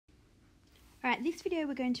Alright, this video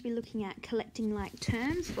we're going to be looking at collecting like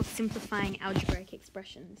terms or simplifying algebraic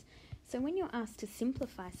expressions. So when you're asked to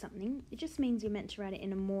simplify something, it just means you're meant to write it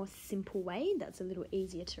in a more simple way that's a little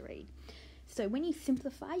easier to read. So when you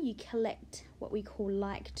simplify, you collect what we call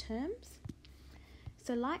like terms.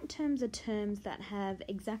 So like terms are terms that have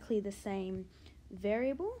exactly the same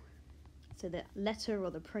variable, so the letter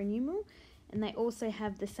or the pronumeral, and they also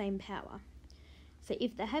have the same power. So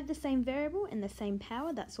if they have the same variable and the same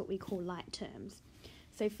power, that's what we call like terms.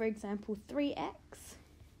 So for example, 3x,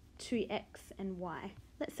 2x and y.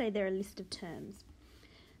 Let's say they're a list of terms.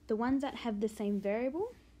 The ones that have the same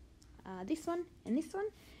variable are this one,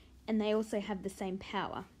 and they also have the same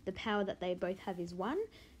power. The power that they both have is 1,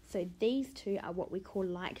 so these two are what we call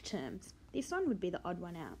like terms. This one would be the odd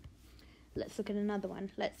one out. Let's look at another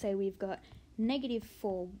one. Let's say we've got negative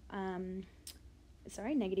 4a,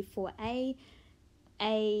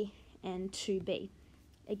 a and 2b.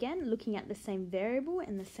 Again, looking at the same variable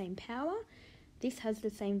and the same power, this has the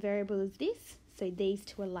same variable as this, so these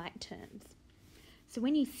two are like terms. So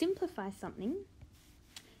when you simplify something,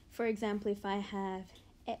 for example, if I have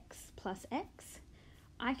x plus x,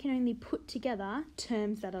 I can only put together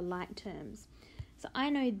terms that are like terms. So I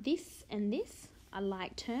know this and this are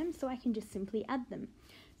like terms, so I can just simply add them.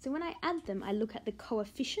 So when I add them, I look at the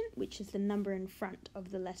coefficient, which is the number in front of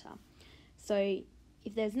the letter. So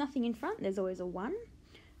if there's nothing in front, there's always a 1.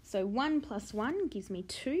 So 1 plus 1 gives me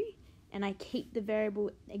 2, and I keep the variable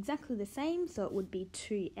exactly the same, so it would be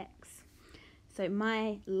 2x. So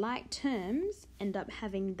my like terms end up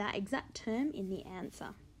having that exact term in the answer.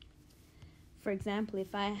 For example,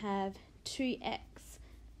 if I have 2x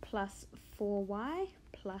plus 4y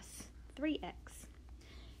plus 3x,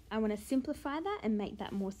 I want to simplify that and make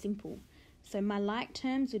that more simple. So my like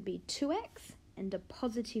terms would be 2x and a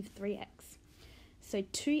positive 3x. So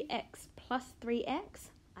 2x plus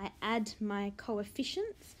 3x, I add my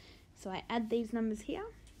coefficients. So I add these numbers here,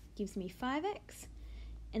 gives me 5x.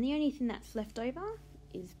 And the only thing that's left over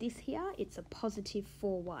is this here, it's a positive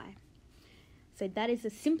 4y. So that is a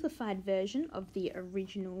simplified version of the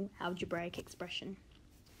original algebraic expression.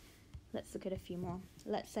 Let's look at a few more.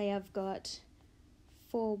 Let's say I've got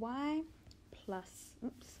 4y plus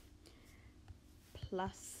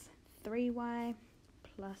 3y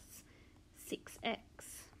plus 6x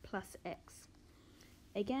plus x.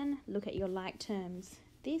 Again, look at your like terms.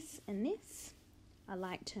 This and this are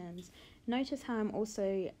like terms. Notice how I'm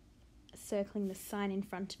also circling the sign in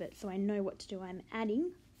front of it, so I know what to do. I'm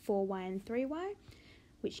adding 4y and 3y,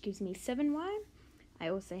 which gives me 7y. I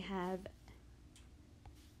also have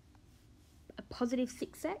a positive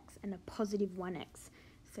 6x and a positive 1x.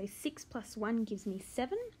 So 6 plus 1 gives me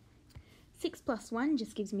 7. 6 plus 1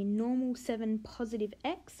 just gives me normal 7 positive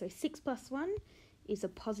x, so 6 plus 1 is a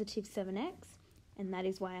positive 7x, and that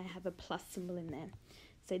is why I have a plus symbol in there.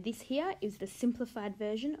 So this here is the simplified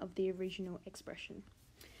version of the original expression.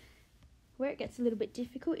 Where it gets a little bit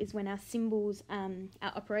difficult is when our symbols, our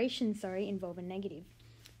operations, involve a negative.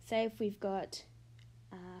 Say if we've got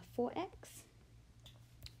 4x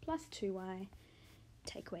plus 2y,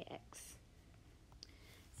 take away x.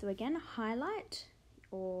 So again, highlight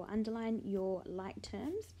or underline your like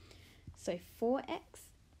terms. So 4x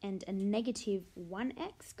and a negative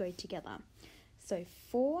 1x go together. So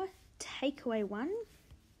 4 take away 1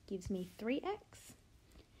 gives me 3x,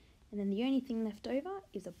 and then the only thing left over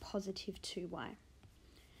is a positive 2y.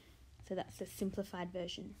 So that's the simplified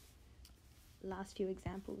version. Last few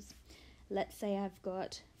examples. Let's say I've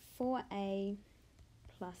got 4a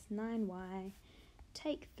plus 9y,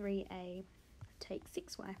 take 3a, take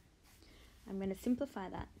 6y. I'm going to simplify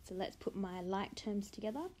that. So let's put my like terms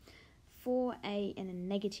together. 4a and a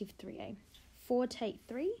negative 3a. 4 take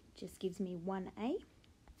 3 just gives me 1a.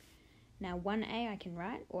 Now 1a I can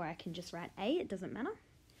write, or I can just write a, it doesn't matter.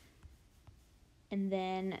 And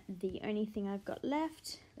then the only thing I've got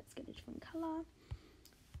left, let's get a different colour,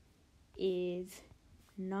 is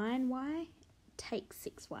 9y take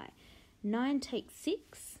 6y. 9 take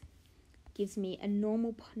 6 gives me a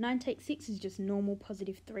normal, 9 take 6 is just normal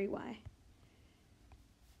positive 3y.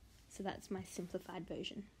 So that's my simplified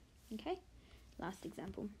version. Okay, last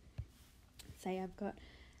example. Say I've got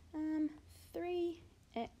 3x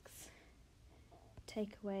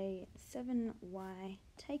take away 7y,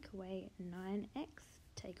 take away 9x,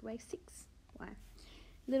 take away 6y.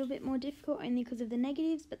 A little bit more difficult only because of the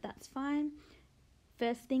negatives, but that's fine.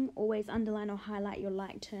 First thing, always underline or highlight your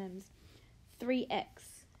like terms.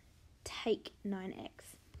 3x take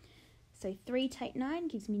 9x. So 3 take 9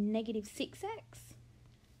 gives me negative 6x.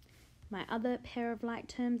 My other pair of like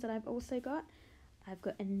terms that I've also got, I've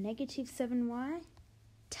got a negative 7y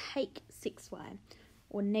take 6y.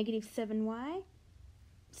 or negative 7y,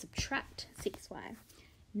 subtract 6y.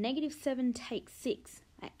 Negative 7 takes 6.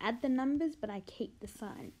 I add the numbers, but I keep the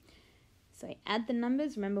sign. So I add the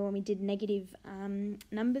numbers. Remember when we did negative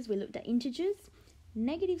numbers, we looked at integers.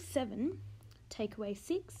 Negative 7, take away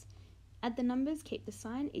 6, add the numbers, keep the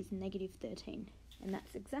sign, is negative 13. And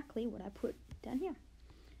that's exactly what I put down here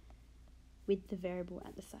with the variable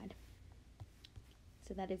at the side.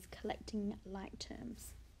 So that is collecting like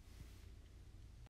terms.